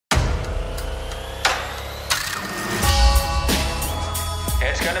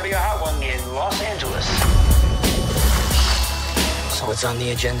It's gonna be a hot one in Los Angeles. So what's on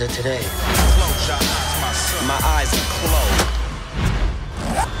the agenda today? Close your eyes, my son. My eyes are closed.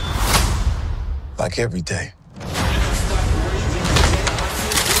 Like every day.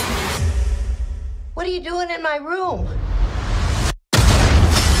 What are you doing in my room?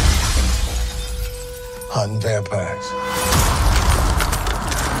 Hunting vampires.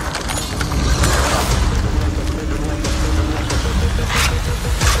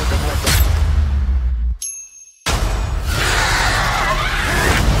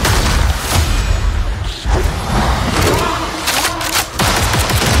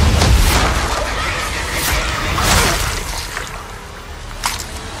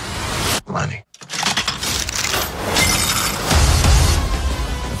 Money.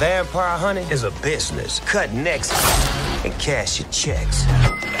 Vampire hunting is a business. Cut necks and cash your checks.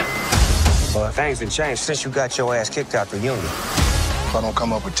 Well, things have changed since you got your ass kicked out the union. If I don't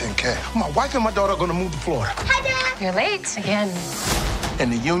come up with 10K, my wife and my daughter are gonna move to Florida. Hi, Dad. You're late again.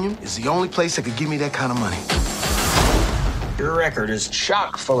 And the union is the only place that could give me that kind of money. Your record is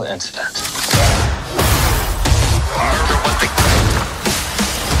chock full of incidents.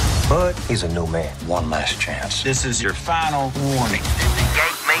 But he's a new man. One last chance. This is your final warning.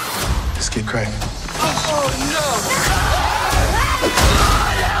 Let's get cracking.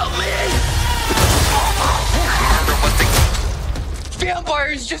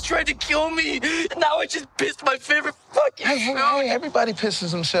 Vampires just tried to kill me. Now I just pissed my favorite fucking Hey, everybody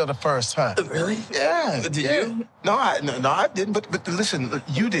pisses themselves the first time. Really? Yeah. Did you? No, I didn't. But listen,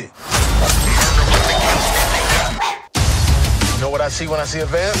 you did. You know what I see when I see a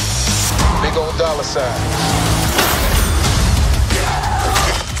vamp? Big old dollar sign.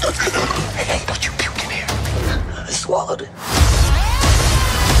 Hey, don't you puke in here. I swallowed it.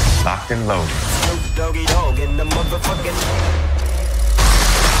 Locked and loaded. Doggy dog in the motherfucking...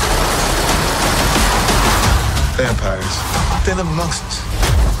 Vampires. They live amongst us.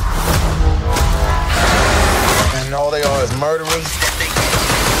 And all they are is murderers.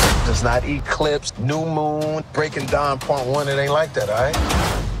 Does not eclipse, new moon, breaking dawn, point one. It ain't like that, all right?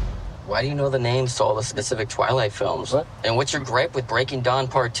 Why do you know the names to all the specific Twilight films? What? And what's your gripe with Breaking Dawn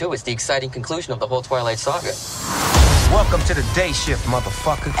Part 2? It's the exciting conclusion of the whole Twilight saga. Welcome to the day shift,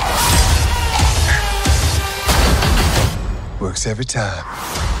 motherfucker. Works every time.